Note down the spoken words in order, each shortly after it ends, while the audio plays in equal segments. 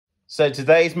So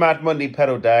today's Mad Monday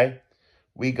pedal day.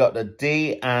 We got the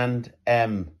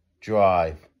D&M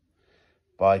Drive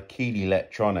by KEELEY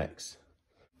Electronics.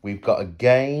 We've got a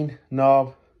gain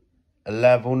knob, a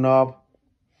level knob,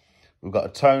 we've got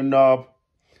a tone knob,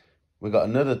 we've got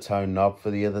another tone knob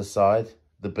for the other side,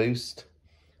 the boost,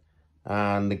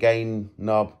 and the gain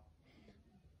knob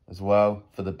as well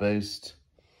for the boost,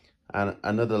 and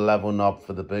another level knob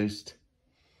for the boost.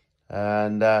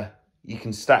 And you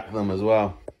can stack them as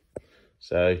well.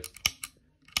 So,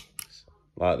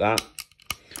 like that.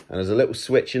 And there's a little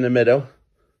switch in the middle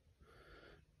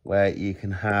where you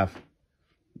can have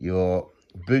your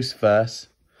boost first.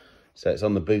 So it's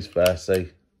on the boost first. So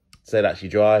say that's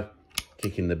your drive,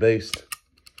 kick in the boost.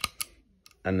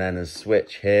 And then a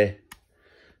switch here,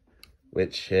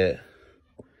 which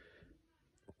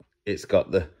it's got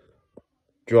the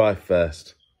drive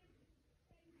first.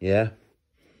 Yeah.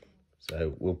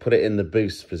 So we'll put it in the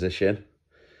boost position.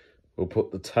 We'll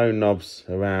put the tone knobs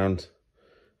around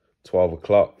 12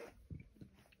 o'clock.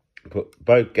 Put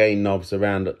both gain knobs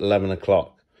around 11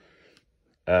 o'clock.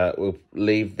 We'll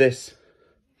leave this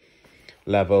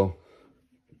level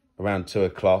around 2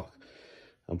 o'clock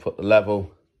and put the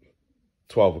level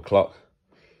 12 o'clock.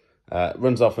 It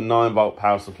runs off a 9-volt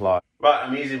power supply. Right,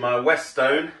 I'm using my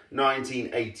Westone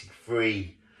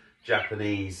 1983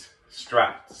 Japanese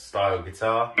Strat style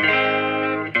guitar.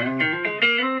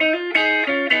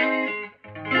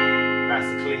 That's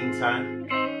a clean tone.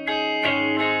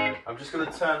 I'm just going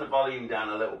to turn the volume down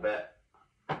a little bit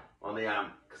on the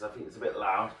amp because I think it's a bit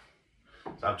loud.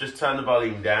 So I've just turned the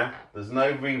volume down. There's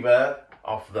no reverb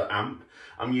off the amp.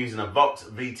 I'm using a Vox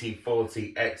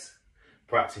VT40X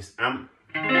practice amp.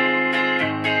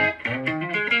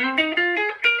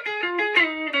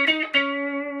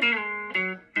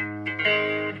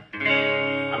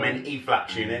 I'm in E-flat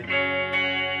tuning.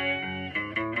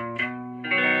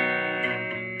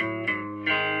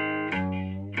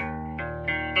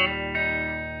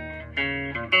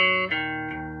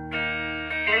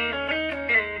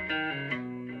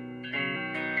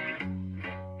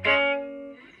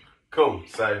 Cool,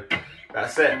 so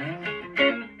that's it.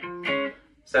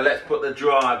 So let's put the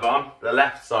drive on, the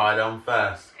left side on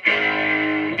first. I'm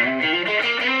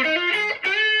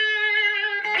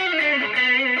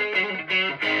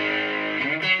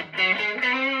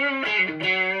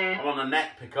on the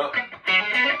neck pickup.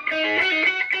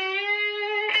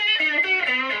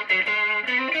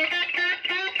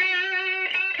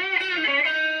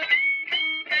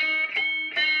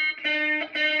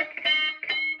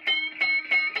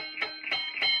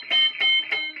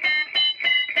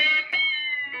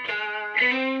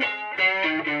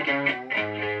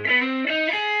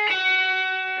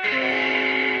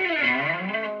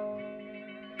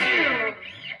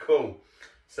 Cool.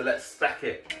 So let's stack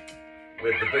it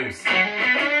with the boost.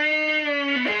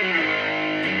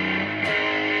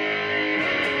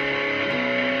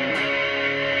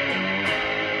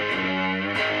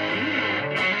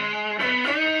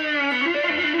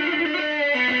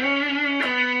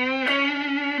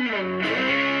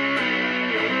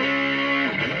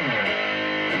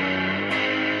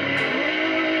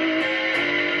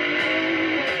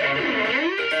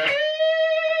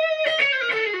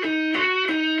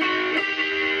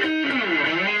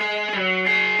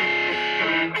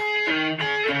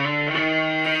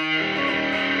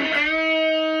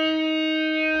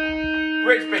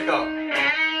 Bridge pickup.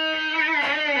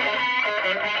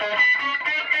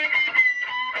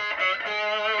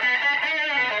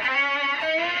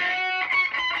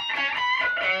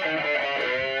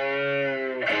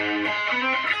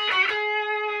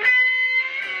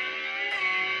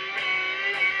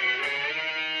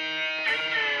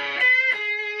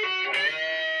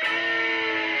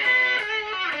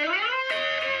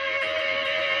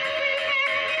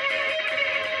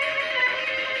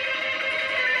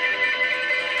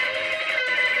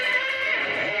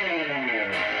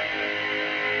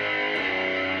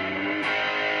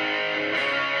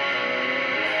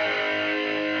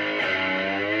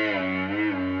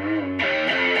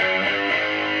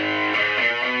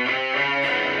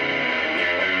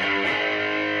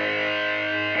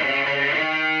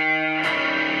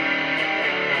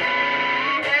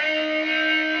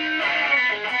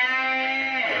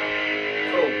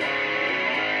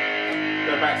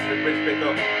 Go back to the bridge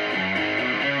pickup.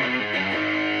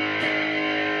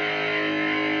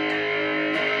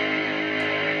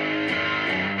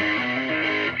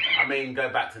 I mean, go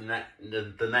back to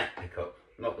the neck pickup,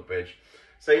 not the bridge.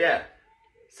 So yeah,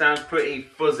 sounds pretty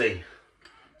fuzzy.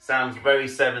 Sounds very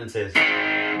 70s.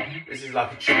 This is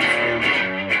like a tune scream.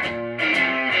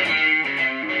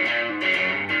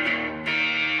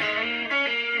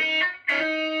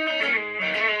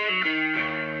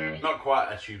 not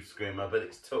quite a tube screamer, but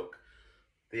it's took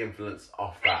the influence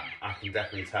off that. I can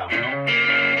definitely tell. It's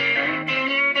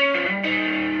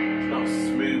not as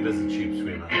smooth as a tube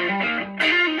screamer.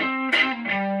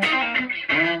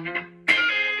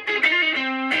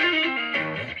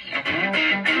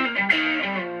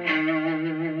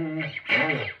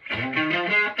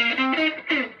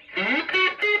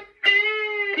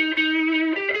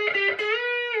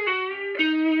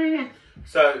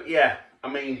 So yeah, I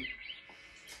mean,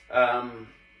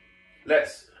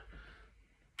 let's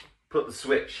put the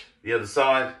switch the other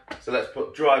side. So let's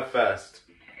put drive first.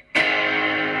 So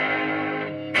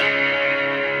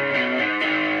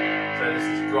this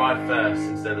is drive first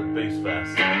instead of boost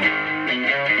first.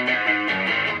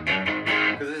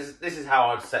 Because this is how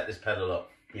I'd set this pedal up,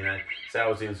 you know. Say I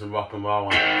was doing some rock and roll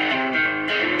on it.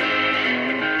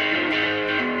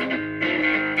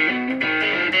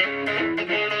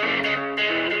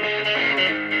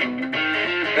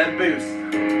 Then boost.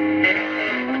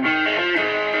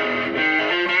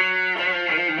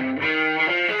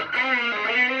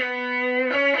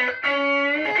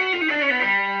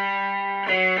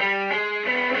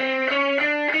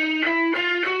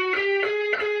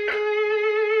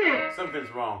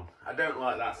 Something's wrong. I don't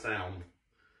like that sound.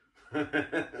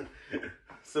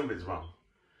 Something's wrong.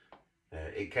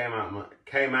 It came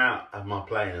out of my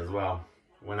playing as well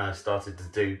when I started to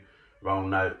do wrong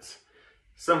notes.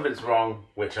 Something's wrong,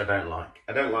 which I don't like.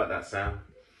 I don't like that sound.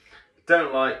 I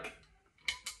don't like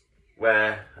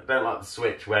the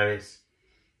switch where it's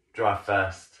drive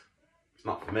first. It's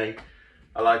not for me.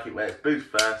 I like it where it's boost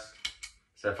first.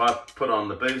 So if I put on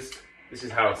the boost, this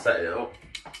is how I set it up.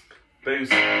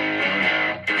 Boost.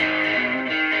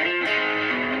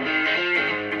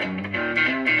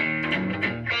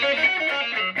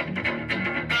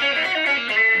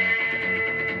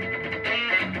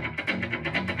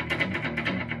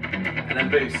 And then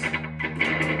boost.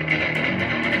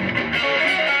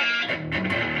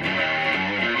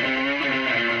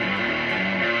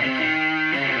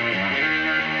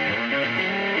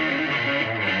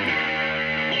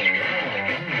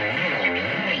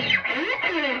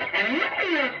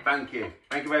 Thank you.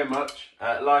 Thank you very much.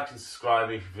 Like and subscribe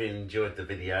if you've enjoyed the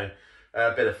video.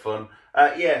 A bit of fun.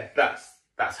 Yeah,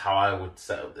 that's how I would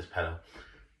set up this pedal.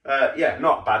 Yeah,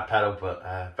 not a bad pedal, but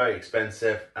very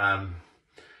expensive.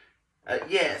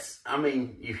 Yes, I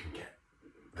mean, you can get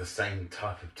the same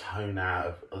type of tone out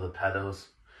of other pedals.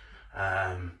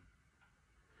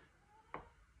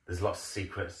 There's lots of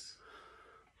secrets.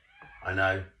 I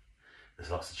know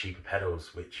there's lots of cheaper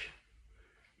pedals which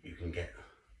you can get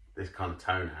this kind of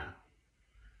tone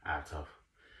out of,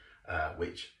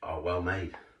 which are well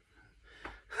made.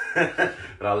 But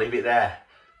I'll leave it there.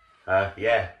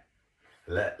 Yeah,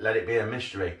 let it be a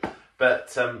mystery.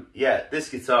 But yeah, this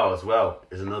guitar as well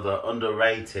is another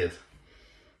underrated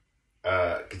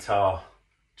guitar.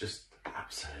 Just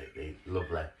absolutely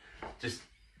lovely. Just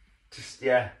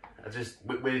yeah.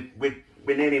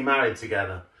 We're nearly married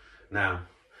together now.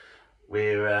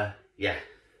 We're yeah.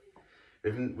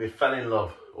 We fell in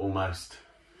love almost.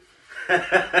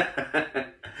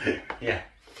 Yeah.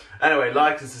 Anyway,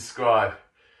 like and subscribe.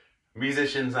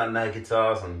 Musicians and their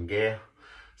guitars and gear.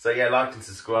 So yeah, like and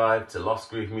subscribe to Lost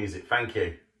Groove Music. Thank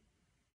you.